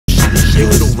You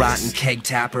little rotten keg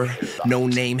tapper, no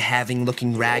name having,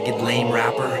 looking ragged, lame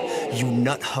rapper. You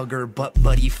nut hugger, butt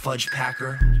buddy fudge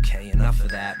packer. Okay, enough of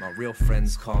that. My real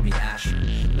friends call me Asher.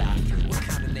 Laughter. What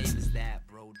kind of name is that,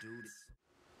 bro, dude?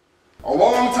 A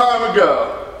long time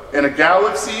ago, in a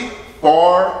galaxy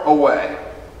far away.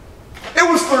 It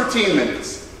was 13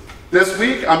 minutes. This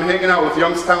week, I'm hanging out with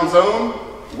Youngstown's own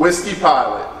Whiskey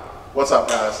Pilot. What's up,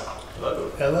 guys? Hello.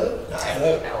 Hello.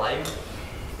 Hello. Hello.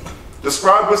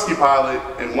 Describe Whiskey Pilot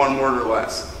in one word or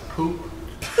less. Poop.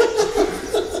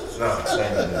 No,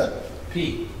 same.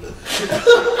 Pee.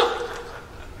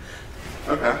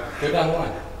 Okay. Go down the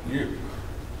line. You.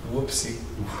 Whoopsie.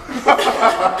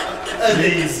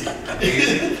 Easy.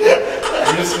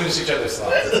 We just finish each other's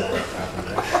thoughts.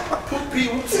 Poop, pee,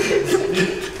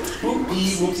 whoopsie. Poop,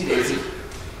 pee, whoopsie daisy.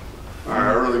 Alright,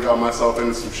 I really got myself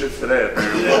into some shit today,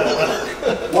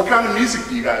 apparently. What kind of music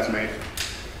do you guys make?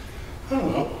 I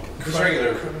don't know. Just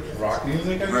regular rock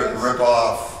music, I guess? Rip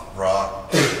off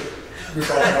rock. Rip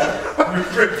off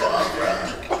rock? Rip off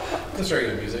rock. Just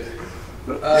regular music.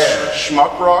 Yeah,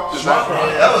 schmuck rock? Schmuck rock.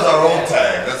 That was our old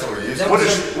tag. That's what we're using. What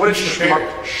is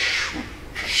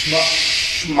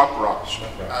schmuck rock?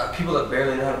 People that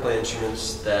barely know how to play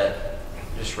instruments that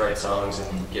just write songs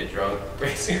and get drunk,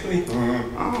 basically.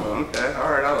 Mm-hmm. Oh, okay.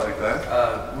 Alright, I like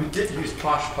that. We did use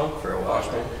posh punk for a while.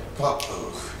 Pop.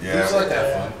 Yeah. It was like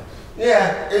that fun.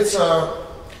 Yeah, it's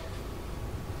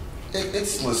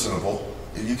it's listenable.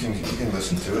 You can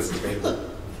listen to it.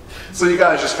 So you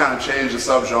guys just kind of changed the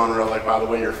subgenre, like by the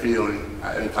way you're feeling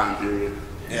at any time period.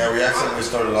 Yeah, we accidentally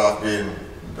started off being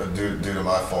due to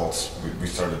my faults. We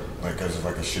started like as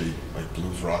like a shitty like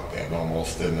blues rock band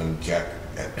almost, and then Jack.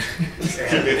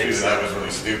 Convinced that was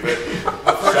really stupid.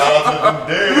 Shout out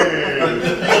to Dave.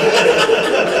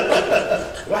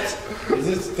 What? Is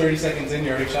this 30 seconds in?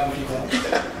 You're already shouting people out?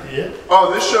 Yeah.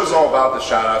 Oh, this show's all about the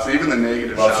shout outs, even the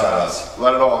negative Love shout outs.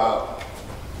 Let it all out.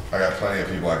 I got plenty of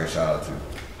people I can shout out to.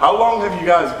 How long have you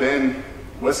guys been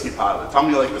Whiskey Pilot? Tell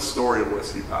me like the story of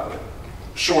Whiskey Pilot.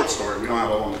 Short story, we don't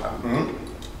have a long time.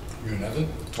 Mm-hmm. You nothing?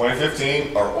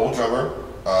 2015, our old drummer.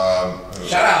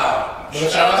 Shout out!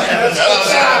 Shout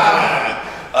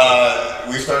out!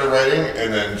 We started writing,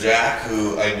 and then Jack,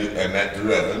 who I met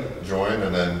through Evan, joined,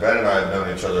 and then Ben and I have known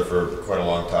each other for quite a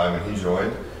long time, and he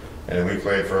joined. And then we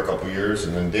played for a couple years,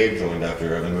 and then Dave joined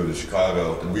after Evan moved to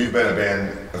Chicago. And we've been a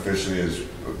band officially as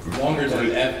longer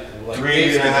than Evan. Like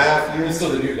 3.5 years. He's still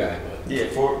the new guy, but yeah,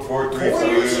 4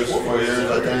 years,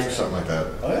 I think, something like that.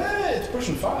 Oh yeah, it's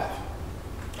pushing 5.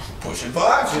 Pushing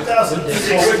 5?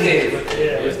 2006. With Dave.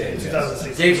 Yeah, with Dave.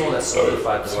 2006. Dave's the one that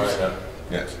solidified the lineup.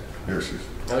 Yes. Here's I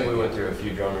think we went through a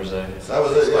few drummers there. That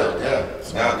was it, yeah.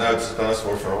 Now it's been us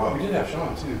for a while. We did have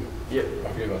Sean too. Yep. I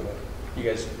forget about that. You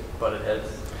guys butted heads.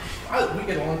 We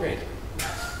get along great.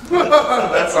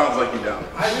 That sounds like you don't.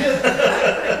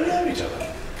 We love each other.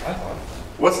 I thought.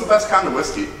 What's the best kind of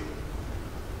whiskey?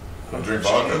 I drink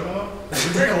vodka.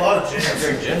 We drink a lot of Jameson.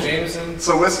 Drink gin. Jameson.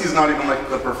 So whiskey's not even like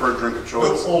the preferred drink of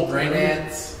choice. Old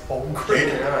Grandads.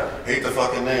 Hate the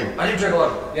fucking name. I do drink a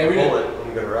lot of Bullet when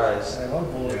we go to Rise. I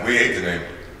love Bullet. We hate the name.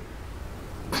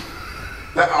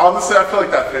 Honestly, I feel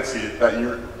like that fits you, that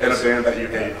you're in a band that you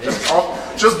hate.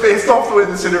 Just based off the way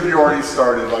this interview already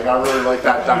started, like I really like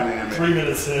that dynamic. 3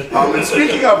 minutes in. And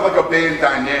speaking of like a band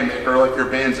dynamic or like your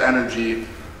band's energy,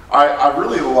 I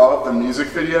really love the music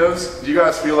videos. Do you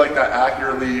guys feel like that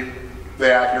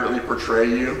they accurately portray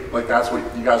you? Like that's what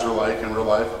you guys are like in real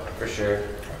life? For sure.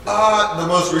 The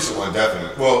most recent one,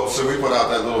 definitely. Well, so we put out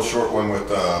that little short one with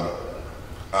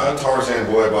Tarzan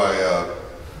Boy by.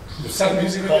 Was that a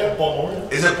music video?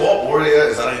 Baltimore? Is it Baltimore?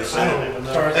 Is that how you say I it? don't even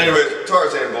know. Anyway,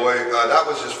 Tarzan Boy, that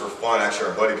was just for fun. Actually,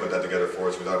 our buddy put that together for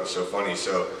us. We thought it was so funny.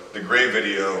 So the Grey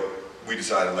video, we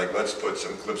decided like let's put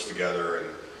some clips together, and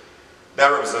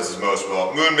that represents us most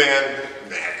well. Moon Man,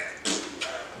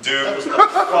 dude. That was my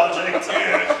project.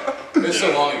 Yeah. It's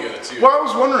so long ago too. Well, I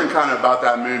was wondering kind of about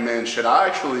that Moon Man shit. I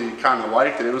actually kind of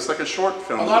liked it. It was like a short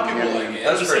film. A lot of people like it.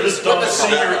 It was Dom's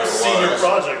senior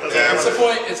project. It's the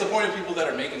point. It's the point of people that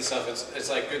are making stuff. It's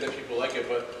like good that people like it,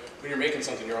 but when you're making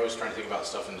something, you're always trying to think about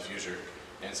stuff in the future.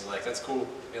 And so like that's cool.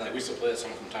 And like we still play that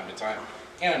song from time to time.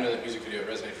 And I know that music video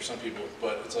resonates for some people,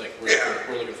 but it's like we're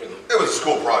looking for the. It was a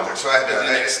school project, so I had to.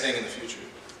 The next thing in the future.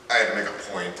 I had to make a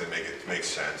point to make it make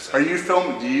sense. Are you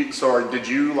filming?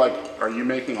 Are you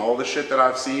making all the shit that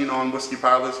I've seen on Whiskey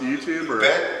Pilot's YouTube? Or?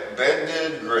 Ben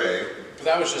did Grey. But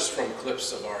that was just from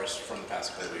clips of ours from the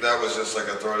past couple weeks. That was just like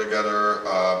a throw together.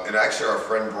 And actually, our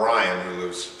friend Brian, who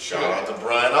lives, shout out to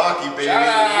Brian Hockey, baby.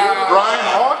 Brian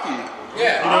Hockey.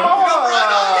 Yeah.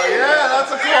 Yeah,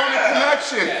 that's a common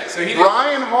connection. Yeah, so he did-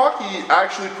 Brian Hawkey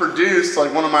actually produced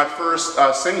like one of my first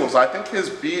singles. I think his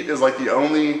beat is like the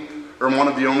only, or one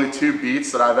of the only 2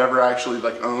 beats that I've ever actually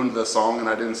like owned the song and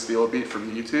I didn't steal a beat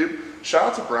from YouTube. Shout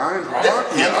out to Brian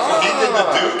Hawkey. He did the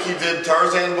Duke, he did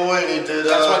Tarzan Boy, and he did.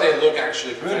 That's why they look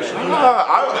actually professional.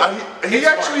 He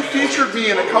actually featured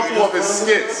me in a couple of his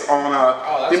skits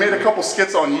on. He made a couple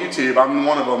skits on YouTube. I'm in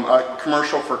one of them. A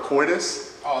commercial for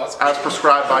coitus. Oh, that's As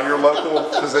prescribed by your local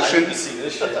physician. You see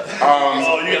this shit.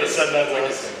 Oh, you gotta send that to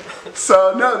us.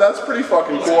 So no, that's pretty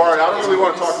fucking cool. All right, I don't really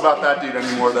want to talk about that dude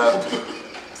anymore though.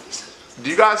 Do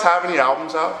you guys have any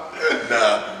albums out?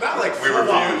 Nah, not like we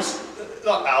reviews.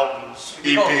 Not albums.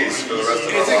 EPs for the rest of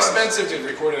our It's lives. expensive to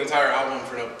record an entire album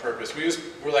for no purpose.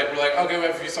 We're like, okay, we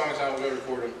have a few songs now, we'll go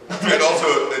record them. And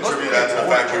also attribute that to the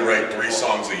fact we write 3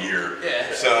 songs a year. Yeah.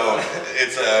 So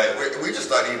it's we just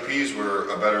thought EPs were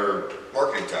a better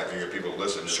marketing tactic to get people to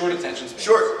listen. Short attention span.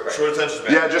 Short attention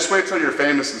span. Yeah, just wait till you're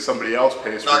famous and somebody else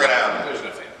pays for Not it. gonna happen. There's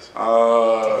no fans.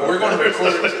 We're going to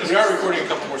record. We are recording a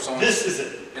couple more songs. This is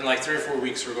it. In like 3 or 4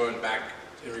 weeks, we're going back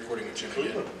and recording with Jim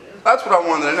again. That's what I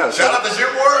wanted to know. Shout out to Jim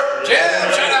Ward. Jim,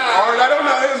 shout out! All right, I don't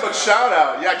know him, but shout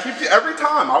out. Yeah, every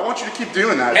time. I want you to keep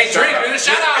doing that. Hey, Shout drink, out. do the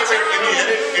shout out!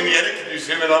 In the edit, can you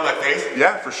zoom in on my face?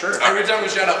 Yeah, for sure. Every time we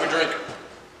shout out, we drink.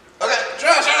 Okay.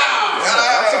 Shout out!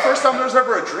 That's the first time there's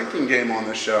ever a drinking game on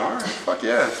this show. All right, fuck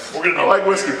yeah. We're gonna I like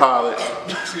Whiskey Pilot.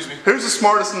 Excuse me. Who's the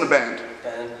smartest in the band?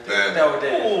 Ben. No,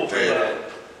 Dave. Oh, Dave.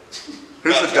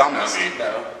 Who's the dumbest? Not me.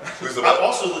 No. Who's the I'm best?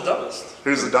 also the dumbest.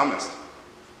 Who's the dumbest?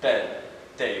 Ben.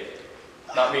 Dave.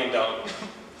 Not me and dumb.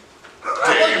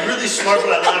 I'm like really smart,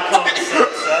 but I lack common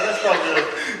sense. So that's probably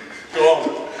go on.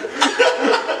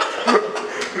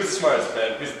 Who's the smartest,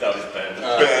 Ben? Who's the dumbest, Ben?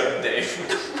 Ben. Dave.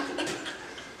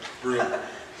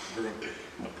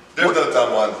 There's no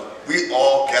dumb one. We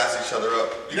all gas each other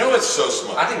up. You know what's so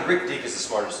smart? I think Rick Deek is the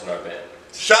smartest in our band.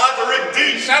 Shout out to Rick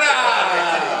D. Shout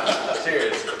out!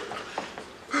 Serious.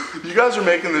 You guys are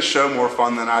making this show more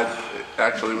fun than I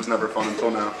actually was never fun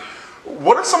until now.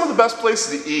 What are some of the best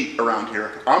places to eat around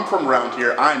here? I'm from around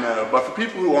here, I know, but for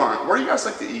people who aren't, where do you guys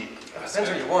like to eat? Depends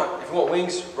what you want. If you want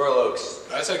wings, Royal Oaks.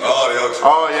 That's like Oh, the Oaks.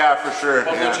 Oh yeah, for sure.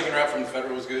 Buffalo Yeah. chicken wrap from the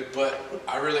Federal was good, but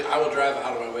I will drive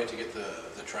out of my way to get the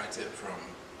tri-tip from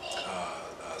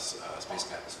Space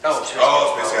Cat. Oh,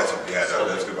 Space Cats. Yeah, no,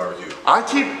 that's good barbecue.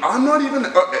 I'm not even,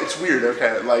 it's weird,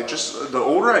 okay, like just the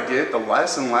older I get, the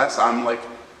less and less I'm like,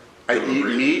 I eat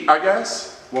meat, I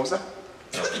guess. What was that?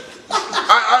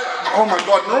 Oh my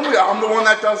god, normally I'm the one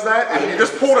that does that, and you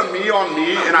just pulled a me on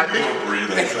me, and I think,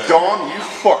 Dawn, you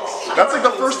fucked. That's like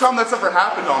the first time that's ever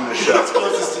happened on this show.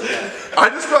 I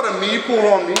just got a me pulled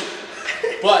on me.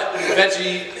 But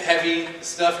veggie heavy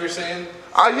stuff you're saying?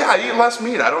 Yeah, I eat less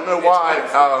meat. I don't know why,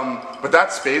 but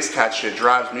that Space Cat shit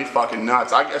drives me fucking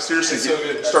nuts. I seriously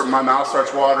It's so good. my mouth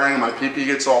starts watering, my pee-pee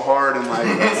gets all hard, and like,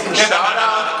 shout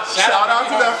out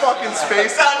to that fucking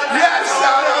Space. Yeah,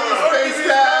 shout out to Space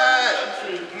Cat.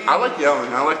 I like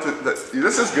yelling. I like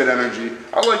this is good energy.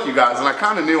 I like you guys, and I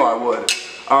kind of knew I would.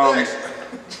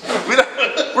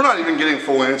 We're not even getting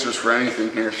full answers for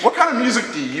anything here. What kind of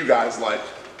music do you guys like?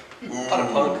 A lot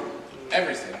of punk.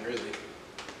 Everything, really.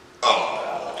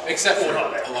 Oh. Except for a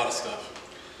lot of stuff.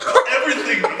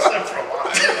 Everything except for a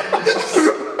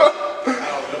lot.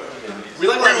 We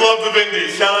love the Vindies.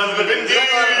 Shout out to the Vindies.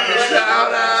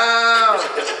 Shout out!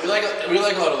 We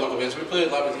like a lot of local bands. We played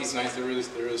a lot with East Ninth. They're really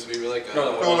sweet. We like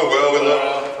Well,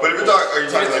 but if you're talking, are you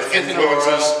talking like Fifth and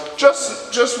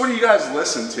influences? Just what do you guys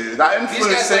listen to? That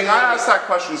influence guys thing, like- I ask that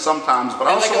question sometimes, but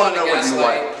I also want to know what you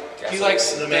like. He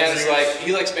likes The bands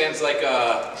Menzingers.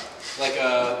 like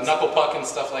Knuckle Puck and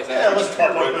stuff like Yeah, that. let's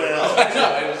pop right now. I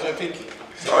know, it was my pinky.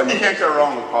 Oh, you can't go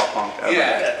wrong with pop punk. Ever.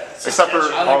 Yeah. Except for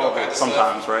I like all all of kinds it of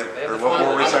sometimes, right? Or what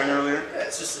were we saying earlier? Yeah,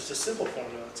 it's a simple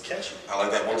formula. It's catchy. I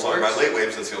like that one song by Late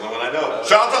Waves. That's the only one I know.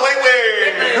 Shout out to Late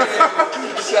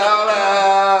Waves. Shout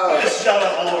out! Shout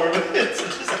out all over it.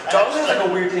 Dogs has like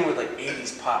a weird thing with like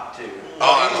 80s pop too.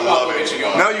 Oh, I love it.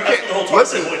 No, you That's the whole can't. talk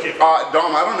Listen, about it.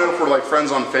 Dom, I don't know if we're like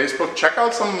friends on Facebook. Check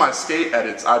out some of my skate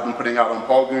edits I've been putting out on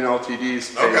Paul Goon LTD's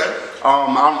page. Okay.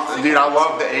 Dude, I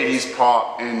love the 80s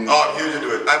pop and Oh, I'm huge into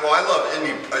it. I love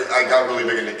indie. I got really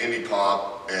big into indie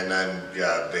pop, and then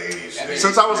yeah, the 80s.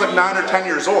 since I was like 9 or 10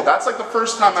 years old. That's like the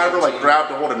first time I ever like grabbed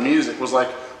a hold of music was like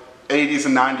 80s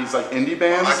and 90s like indie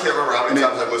bands. I can't remember how many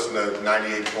And times I've listened to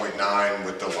 98.9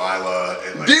 with Delilah.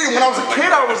 And like, Dude, when I was a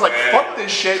kid, I was like, fuck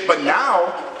this shit, but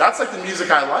now, that's like the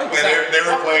music I like. And they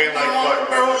were playing like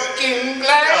Broken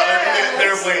yeah, they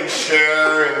were playing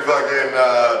Cher and fucking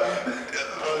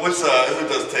who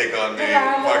does Take on Me?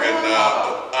 Fucking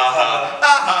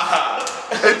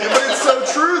But it's so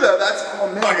true though. That's oh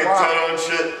man. Fucking Wow. tunnel and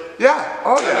shit. Yeah.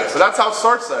 Oh yeah. But that's how it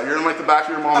starts though. You're in like the back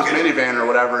of your mom's minivan or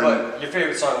whatever. And, But your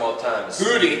favorite song of all time is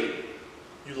Booty.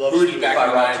 You love Booty back in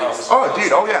the Rob 90s. Thomas. oh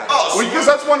dude. Oh yeah. Oh, Well, because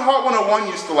that's when Hot 101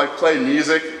 used to like play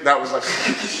music that was like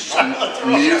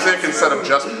music instead of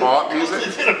just pop music.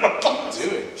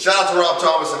 Dude. Shout out to Rob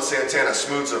Thomas and Santana.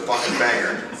 Smooth's a fucking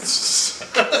banger.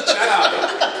 Shout out.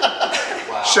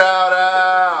 Wow. Shout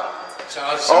out.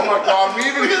 Shout out. Oh my god, we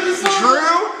even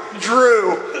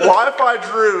Drew, Wi-Fi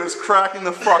Drew is cracking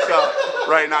the fuck up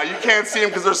right now. You can't see him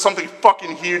because there's something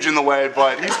fucking huge in the way,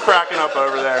 but he's cracking up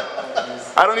over there.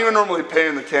 I don't even normally pay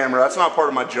in the camera. That's not part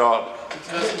of my job.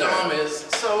 Because Dom is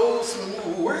so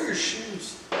smooth. Where are your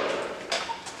shoes?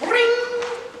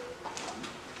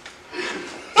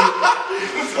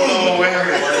 Oh, wait.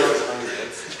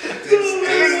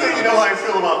 You know how I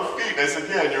feel about feet. I said,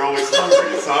 yeah, and you're always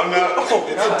hungry, so I'm not. Oh,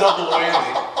 it's a double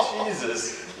whammy.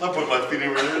 Jesus. I'll put my feet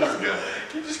in where yours go.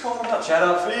 You just calling them out. Shout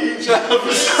out feet.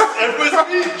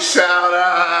 Everybody's feet. Shout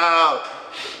out.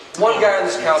 One guy on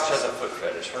this couch has a foot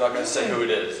fetish. We're not going to say who it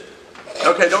is.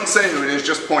 Okay, don't say who it is,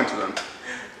 just point to them.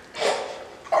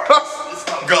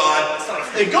 God.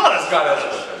 Hey, God has God has a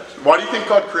foot fetish. Why do you think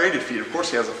God created feet? Of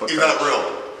course he has a foot He's fetish. not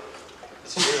real.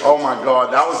 Oh my god,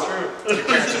 that was...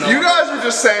 You guys are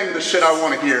just saying the shit I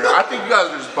want to hear. I think you guys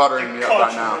are just buttering me up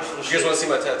right now. You guys want to see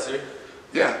my tattoo?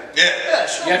 Yeah. Yeah.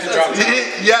 You have to drop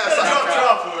Yes.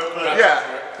 Drop for it, but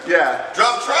Yeah.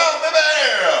 Drop trout, baby.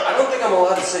 I don't think I'm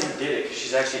allowed to say who did it because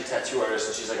she's actually a tattoo artist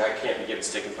and she's like, I can't be giving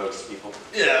stick and pokes to people.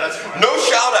 yeah, that's fine. No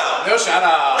shout out. No shout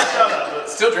out. Shout out, but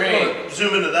Still dream.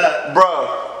 zoom into that. Bro,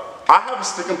 I have a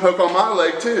stick and poke on my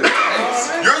leg too.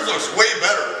 Yours looks way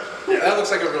better. That looks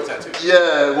like a real tattoo.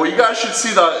 Yeah, well you guys should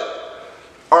see the...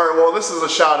 Alright, well this is a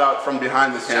shout out from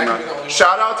behind the camera.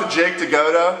 Shout out to Jake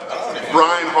Dagoda,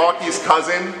 Brian Hawkey's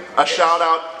cousin. A shout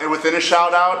out, and within a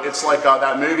shout out, it's like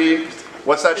that movie.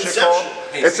 What's that shit called?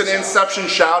 It's an Inception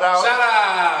shout out. Shout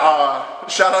out.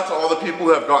 Shout out to all the people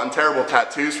who have gotten terrible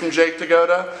tattoos from Jake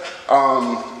Dagoda.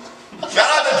 Shout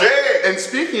out to Jay. And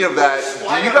speaking of that,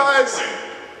 do you guys...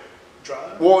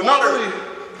 Well, not really...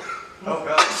 Oh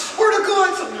god. I swear to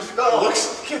God, something just fell.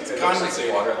 Looks condensate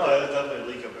water. Oh, there's definitely a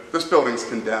leak up there. This building's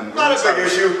condemned. Not a big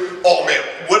issue. Oh man,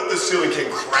 what if the ceiling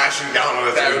came crashing down on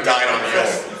us and we died on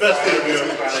film? Best interview.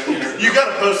 You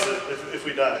gotta post it if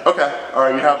we die. Okay,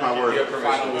 alright, you have my word.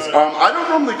 Final was I don't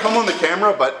normally come on the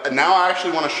camera, but now I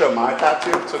actually want to show my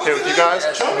tattoo. It's okay with you guys?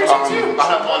 Show me your tattoo. I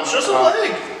have one. Show some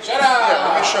leg. Shout Yeah, let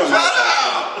out. me show my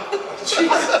tattoo.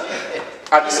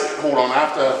 I just, hold on, I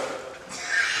have to.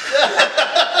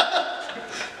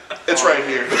 It's right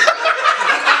here. I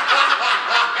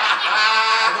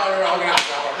thought we were all gonna have to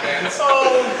drop our pants.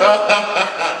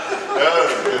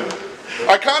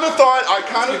 I kind of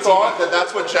thought that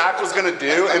that's what Jack was gonna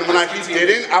do, and when he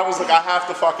didn't, I was like, I have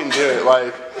to fucking do it.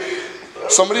 Like,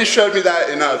 somebody showed me that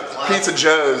in a Pizza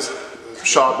Joe's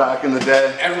shop back in the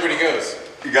day. Everybody goes.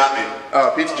 You got me.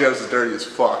 Pizza Joe's is dirty as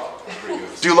fuck.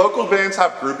 Do local bands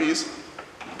have groupies?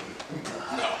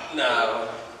 No.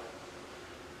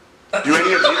 Do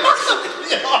any of you?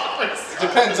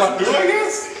 Depends on who, I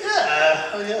guess.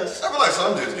 Yeah, I guess. I feel like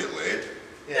some dudes get laid.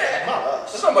 Yeah, not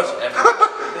us. There's not much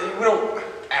effort. We don't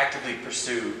actively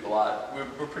pursue a lot.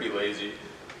 We're pretty lazy.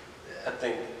 I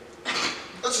think.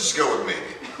 Let's just go with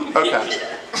maybe. Okay.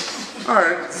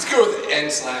 Alright. Let's go with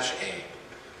N/A.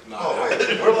 No. Oh wait.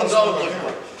 We're the dog looking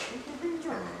like.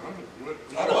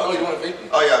 Oh, you want to vape?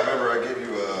 Oh yeah, I remember I gave you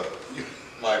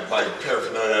my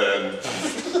paraphernalia and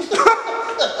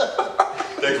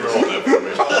thanks for holding that for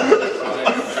me.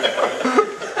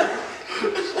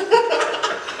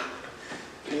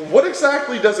 What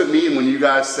exactly does it mean when you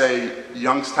guys say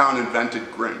Youngstown invented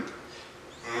Grim?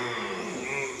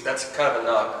 That's kind of a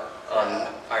knock on.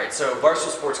 Alright, so Barstool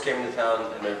Sports came into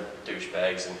town and they're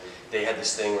douchebags, and they had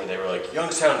this thing where they were like,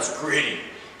 Youngstown's gritty.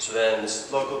 So then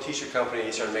this local t-shirt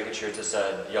company started making shirts that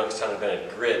said Youngstown invented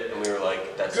grit, and we were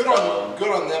like, that's Good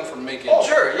on them for making. Oh,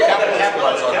 sure, yeah,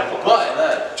 capitalize on capitalize it. on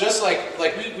that. Just like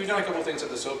we've done a couple things at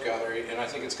the Soap Gallery, and I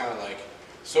think it's kind of like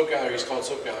Soap Gallery is called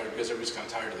Soap Gallery because everybody's kind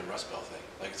of tired of the Rust Belt thing.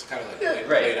 Like it's kind of like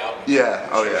laid out. Yeah,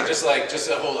 oh yeah. Just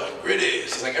that whole like gritty.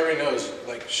 It's like everybody knows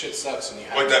like shit sucks, and you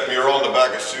have Like that mural on the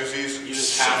back of Susie's. you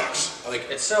just have like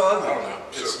It's so ugly. I don't know.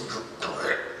 It's,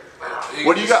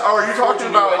 What do you got? Oh, are you talking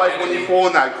about like when you pull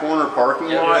in that corner parking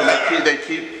lot? Yeah. And they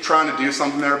keep trying to do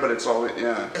something there, but it's all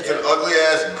yeah. It's an ugly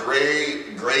ass gray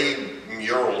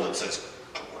mural that says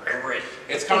grit.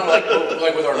 It's kind of like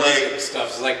with our music stuff.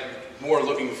 It's like more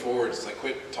looking forward. It's like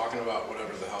quit talking about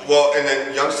whatever the hell. Well, and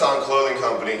then Youngstown Clothing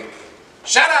Company.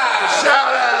 Shout out!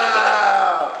 Shout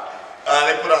out!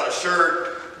 They put out a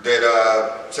shirt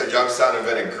that said Youngstown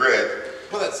invented grit.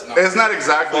 Well, that's not. Isn't that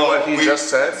exactly what he just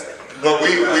said? But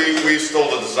we stole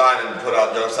the design and put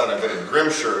out Youngstown invented Grim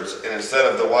shirts, and instead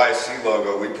of the YC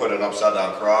logo, we put an upside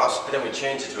down cross. But then we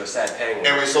changed it to a sad penguin.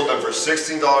 And we sold them for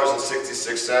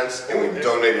 $16.66, and we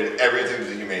donated everything to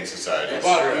the Humane Society. We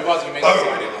bought the Humane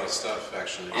Society a lot of stuff,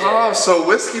 actually. Oh, so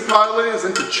Whiskey Pilot is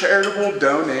into charitable We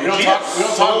donations.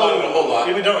 don't talk about it a whole lot.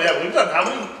 Yeah, we don't. Yeah, we've done how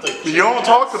many? Like, You don't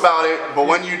talk about it, but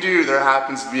when you do, there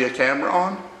happens to be a camera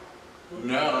on.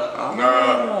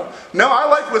 No. No, I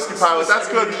like Whiskey Pilot. That's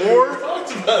good.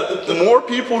 More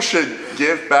people should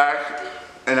give back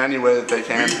in any way that they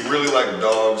can. We really like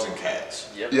dogs and cats.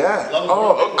 Yep. Yeah.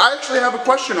 Oh, I actually have a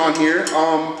question on here.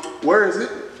 Where is it?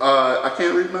 I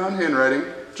can't read my own handwriting.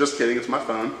 Just kidding. It's my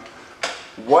phone.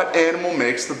 What animal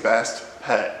makes the best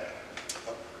pet?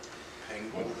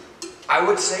 Penguin. I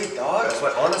would say dogs,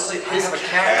 but honestly, I have a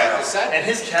cat. and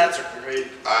his cats are great.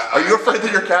 Are you afraid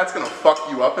that your cat's gonna fuck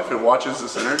you up if it watches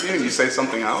this interview and you say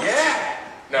something else? Yeah.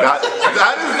 No, That is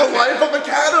the life of a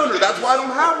cat owner. That's why I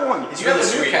don't have one. he's You have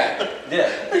really a new sweet. cat. Yeah.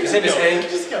 His name is Hank.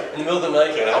 Just go. In the middle of the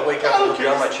night, I'll wake up and he'll be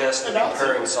on my chest and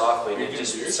purring softly, and it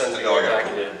just sends me back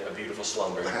into a beautiful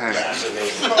slumber. It's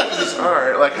amazing. All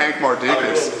right, like Hank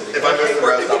Mardukas. If I miss the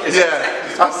rest, I'll be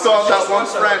Yeah, I still have that one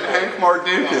friend, Hank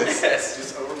Mardukas. Yes.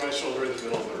 Just over my shoulder in the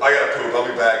middle of the room. I gotta poop. I'll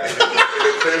be back. If it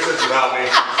finishes without me.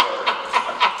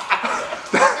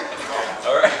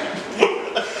 All right.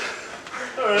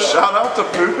 Shout out to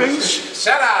pooping.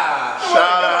 Shut up!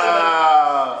 Shout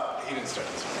out. He didn't start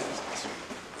this one.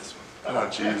 This one. Oh,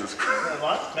 Jesus Christ.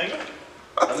 What? Mango?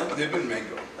 They've been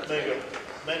mango. Mango.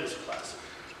 Mango's a classic.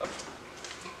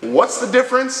 What's the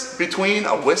difference between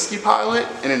a whiskey pilot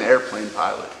and an airplane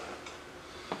pilot?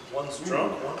 One's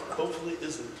drunk, one hopefully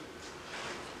isn't.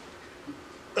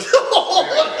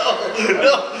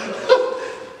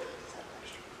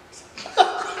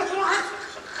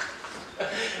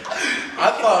 I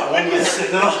thought one was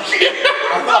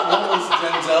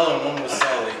Denzel and one was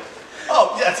Sully.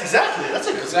 Oh, yeah, that's exactly. That's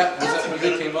a good. Was that when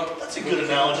they came up? That's a good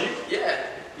analogy. Yeah.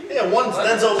 Yeah, one's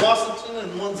Denzel Washington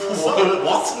and one's Washington.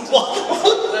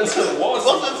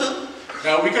 Washington.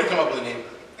 No, we couldn't come up with a name.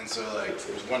 And so like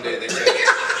there was one day they said,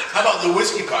 how about the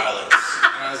Whiskey Pilots?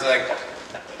 And I was like,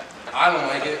 I don't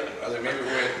like it. I was like, maybe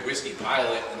we're a Whiskey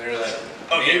Pilot. And they were like,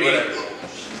 maybe.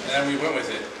 And then we went with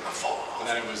it. And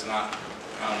then it was not,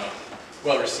 I don't know,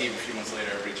 well received a few months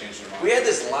later. Everybody changed their mind. We had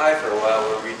this lie for a while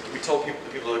where we told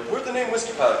people like, where'd the name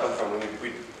Whiskey Pilot come from? And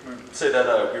we'd say that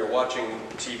we were watching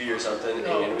TV or something,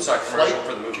 and we saw a commercial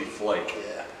for the movie Flight.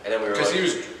 Yeah. And then we were Because like, he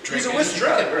was drinking. a whiskey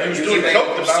pilot, right? He was He doing was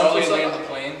coke to balance Sully himself named out. the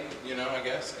plane, you know, I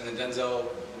guess. And then Denzel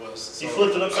was. He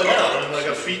flipped it upside down on like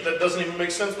a feat that doesn't even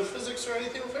make sense with physics or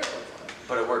anything with airplane.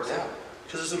 but it worked out.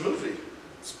 Because it's a movie.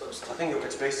 It's supposed to. I think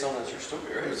it's based on a true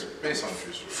story, It right? was based on a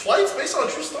true story. Flight's based on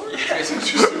a true story? Based on a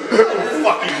true story. No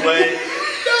fucking way.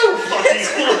 No fucking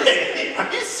way. Are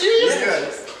you serious?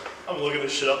 Yes. I'm looking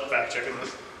this shit up, fact checking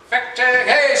this. Fact check.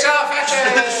 Hey, shout out fact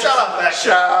check. Shut up, fact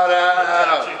check. Shout Fact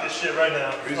out. check this shit right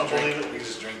now. We I don't just believe drink. it. We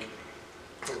just drink.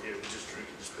 Yeah, we just drink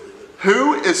and just believe it.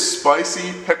 Who is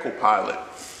Spicy Pickle Pilot?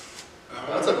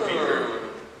 That's a beer.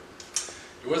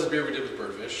 It was a beer we did with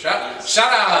Birdfish. Shout out.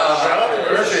 Shout out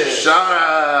to Birdfish. Shout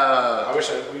out. I wish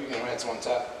we had some on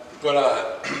tap.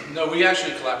 But no, we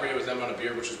actually collaborated with them on a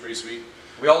beer, which was pretty sweet.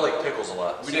 We all like pickles a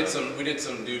lot. We did some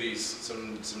duties,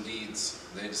 some deeds.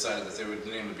 They decided that they would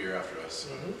name the beer after us,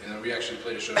 and then we actually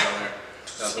played a show down there.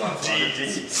 That was a lot of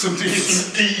fun. Some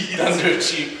deeds. Down there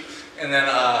cheap. And then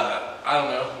I don't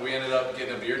know. We ended up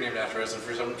getting a beer named after us, and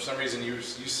for some reason you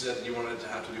said that you wanted it to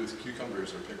have to do with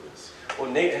cucumbers or pickles. Well,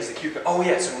 Nate has the cucumber. Oh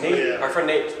yeah, so Nate, yeah. our friend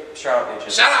Nate, shout out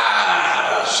Nate. Shout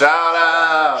out! Shout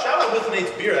out. Shout out with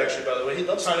Nate's beer, actually, by the way. He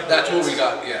loves Sonic. That's what we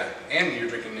got. Yeah, and you're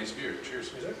drinking Nate's beer.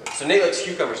 Cheers. Exactly. So Nate likes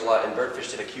cucumbers a lot, and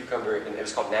Birdfish did a cucumber, and it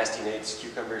was called Nasty Nate's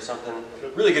Cucumber or something.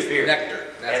 Really good beer. Nectar.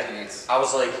 Nasty And Nate's. I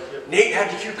was like, Nate had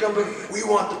the cucumber, we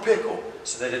want the pickle.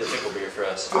 So they did a pickle beer for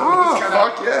us. Oh,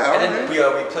 fuck yeah. And All then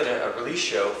right. we played a release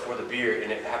show for the beer,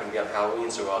 and it happened to be on Halloween,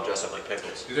 so we all dressed up like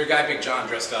pickles. Their guy Big John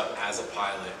dressed up as a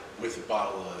pilot with a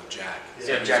bottle of Jack.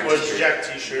 Yeah, Jack was t-shirt. Jack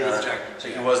t-shirt. Jack. So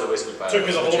he was a whiskey pilot. Took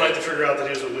me the whole night to figure out that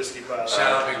he was a whiskey pilot.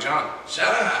 Shout out Big John.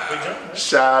 Shout out. Big John, right?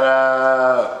 Shout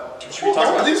out. Should we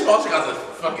talk about These balls got the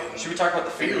fucking. Should we talk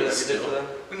about the beer that we did Still. for them?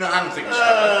 No, I don't think we should.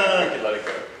 We could let it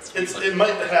go. It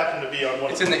might happen to be on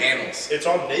one It's of in the annals. It's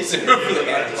on Nate's It's interview. in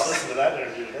the I just annals. listened to that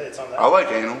interview today. It's on that. I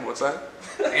like anal. What's that?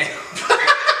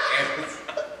 Annals.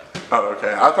 Oh,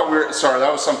 okay. I thought we were. Sorry, that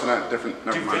was something different.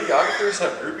 Do Never mind. videographers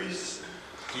have groupies?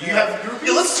 Do you have groupies?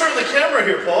 Yeah, let's turn the camera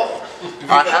here, Paul.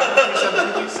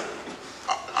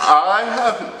 I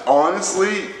have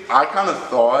honestly, I kind of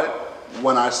thought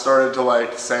when I started to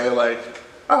like say like,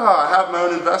 oh, I have my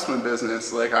own investment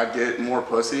business, like I'd get more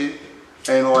pussy,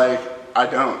 and like I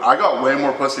don't. I got way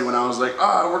more pussy when I was like,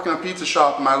 oh, I work in a pizza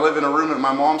shop and I live in a room at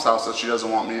my mom's house that she doesn't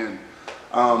want me in.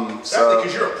 Exactly,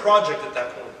 because you're a project at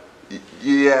that point.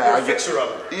 Yeah, You're I a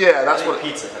fixer-upper. Yeah, I that's think what.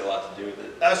 pizza had a lot to do with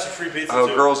it. That's the free pizza Oh,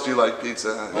 too. girls do like pizza.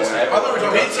 Yeah. I thought we were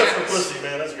talking Pizza pizza for cats. pussy,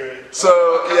 man. That's great. So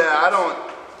yeah, I don't.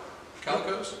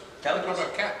 Calicos? Calicos? What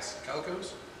about cats?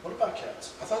 Calicos? What about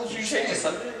cats? I thought that was Did you you change the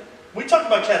saying. subject? We talked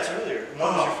about cats earlier.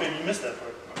 What was your favorite? You missed that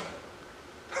part.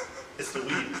 It's the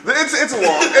weed. It's a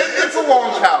long it's a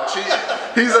long couch.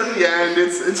 He's at the end.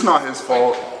 It's not his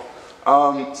fault.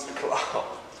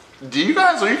 Are you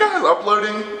guys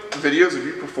uploading videos of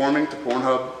you performing to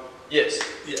Pornhub? Yes.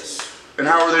 Yes. And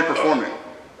how are they performing?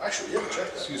 Actually, yeah, check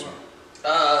that. Excuse me.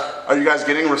 Are you guys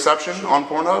getting reception on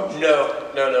Pornhub? No.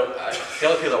 The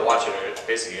only people that watch it are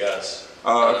basically us.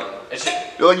 It's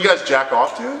just, You guys jack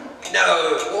off to it?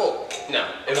 no.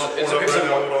 It's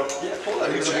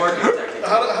a marketing technique.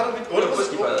 How did we? What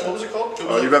was it called?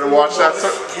 Oh, you better watch that.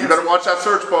 You better watch that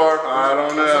search bar. I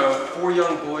don't know. Four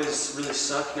young boys really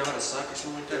suck. Know how to suck or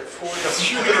something like that.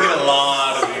 You're gonna get a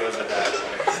lot of videos of that.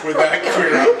 With that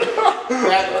query.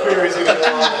 That query's gonna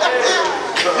go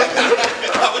on.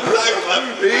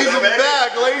 He's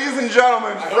back, ladies and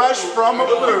gentlemen, fresh from a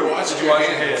blue. Did you wash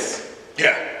your hands?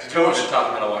 Yeah. Coach is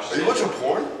talking how to wash Are you your hands. watching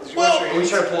porn? Well, We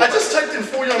try to pull I just typed in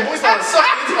 4 young boys how to suck.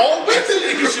 It's all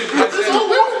women. You should. It's all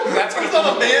women. That's gonna It's not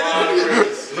come a man.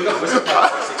 Look up Whiskey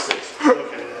Pop 666.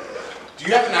 Okay. Do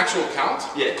you have an actual count?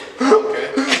 Yeah.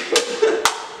 Okay.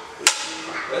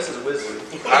 This is wisdom.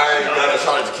 I got a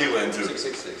shot of tequila in too.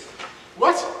 666.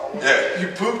 What? Yeah. You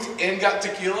pooped and got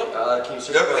tequila? Can you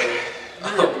search Yep.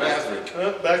 You're a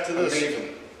maverick. Back to this.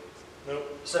 Amazing.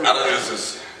 Nope. Send Out of this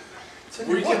is.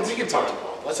 We can talk to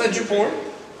Paul. Let's Send you porn?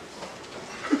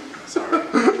 Sorry.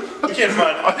 You can't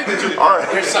find it. I think they do. All right.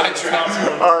 They're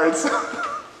sidetracked. All right. So,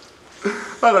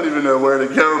 I don't even know where to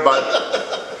go, but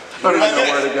I don't even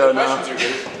know where to go now. Questions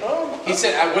are good. He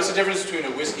said, what's the difference between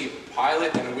a whiskey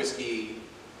pilot and a whiskey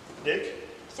Dick?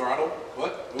 throttle?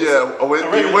 What? Yeah, a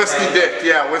whiskey dick.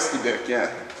 Yeah, whiskey dick.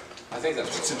 Yeah. I think that's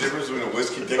What's the difference between a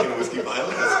whiskey dick and a whiskey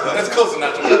pilot? That's close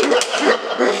enough to work.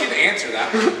 You can answer that.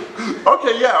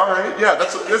 Okay. Yeah. All right. Yeah.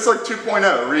 That's like 2.0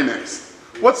 remix.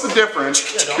 What's the difference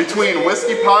between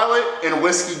whiskey pilot and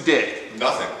whiskey dick?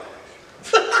 Nothing.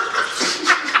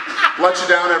 Let you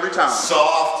down every time.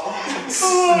 Soft,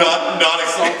 not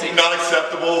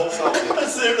acceptable,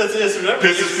 That's the answer to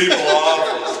everything. pisses people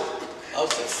off.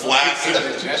 Flaccid.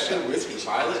 Indigestion, whiskey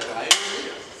pilot, diarrhea.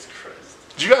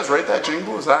 Did you guys write that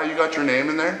jingle? Is that how you got your name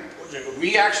in there?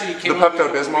 We actually The came up with it a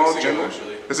couple Pepto-Bismol weeks ago, jingle?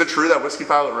 actually. Is it true that Whiskey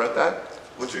Pilot wrote that?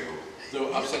 What jingle? The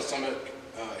upset stomach,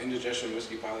 indigestion,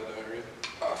 whiskey pilot, diarrhea.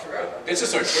 Oh, I forgot. It's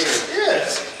just our Twitter.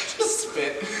 Yes. Just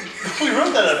spit. We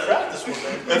wrote that at practice one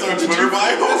day. That's our Twitter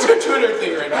bio? That's our Twitter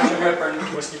thing right now.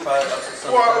 Whiskey Pie.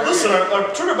 Well, listen,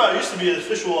 our Twitter bio used to be an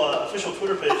official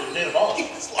Twitter page of Dana Ball.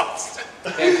 It's lost.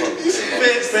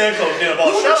 Fan club of Dana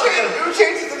Ball. Shout out Dana. Who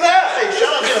changed it to that? Hey,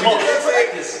 shout out Dana Ball.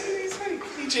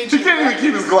 He changed He it. can't even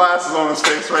keep his glasses on his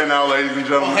face right now, ladies and Oh,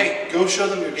 gentlemen. hey, go show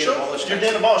them your Dana Ballish. Your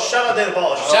Dana Ball. Shout out Dana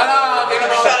Ball. Shout out Dana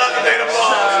Ballish. Shout out to Dana Ball.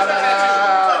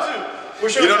 We're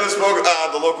showing You know this the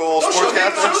local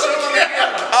sportscaster?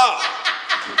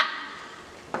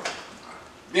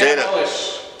 Dana Dana.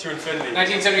 Ballish. To infinity.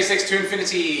 1976 to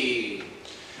infinity.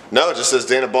 No, it just says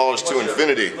Dana Ballish to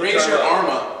infinity. Raise your arm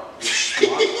up.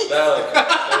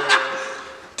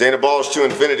 Dana Ballish to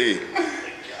infinity.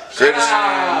 Greatest,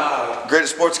 Ah.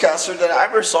 greatest sportscaster that I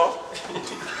ever saw.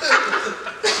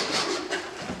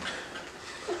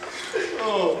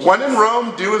 When in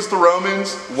Rome, do as the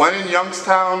Romans. When in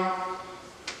Youngstown,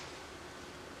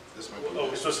 Oh,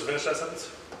 we're supposed to finish that sentence?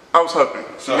 I was hoping.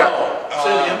 So you got,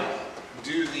 Say it again.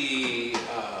 Do the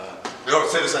No,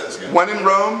 say the sentence again. when in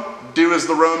Rome, do as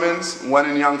the Romans. When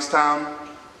in Youngstown,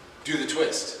 do the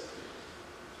twist.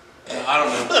 I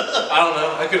don't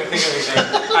know. I couldn't think of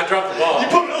anything. I dropped the ball.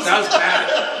 That was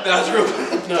bad. That was real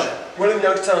bad. No. When in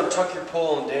Youngstown, tuck your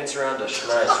pole and dance around to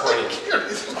Shania Twain.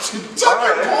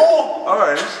 all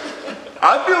right.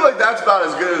 I feel like that's about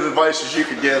as good of advice as you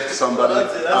could give to somebody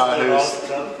That's Dana who's.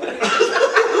 Ball.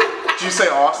 Did you say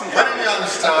Austin? When in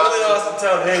Austin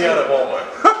Town, hang out at Walmart.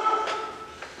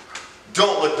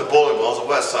 Don't lick the bowling balls at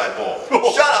West Side Bowl.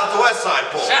 Shout out to West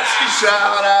Side Bowl.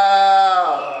 Shout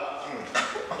out!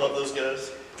 Love those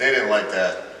guys. They didn't like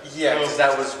that. Yeah, because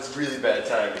that was really bad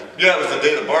timing. Yeah, it was the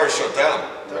day the bar shut down.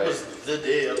 That was the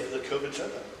day of the COVID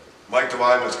shutdown. Mike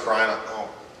Devine was crying. Oh,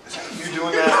 is that you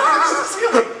doing that?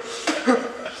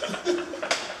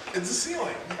 It's the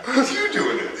ceiling. It's you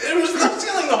doing it. It was the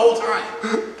ceiling the whole time.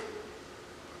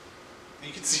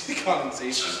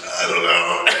 connotation. I don't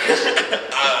know.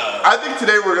 I think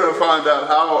today we're gonna find out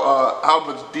how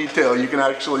much detail you can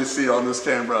actually see on this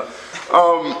camera.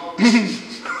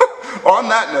 On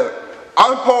that note,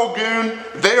 I'm Paul Goon.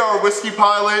 They are Whiskey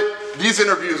Pilot. These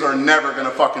interviews are never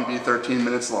gonna fucking be 13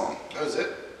 minutes long. That was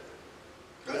it.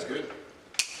 That's good.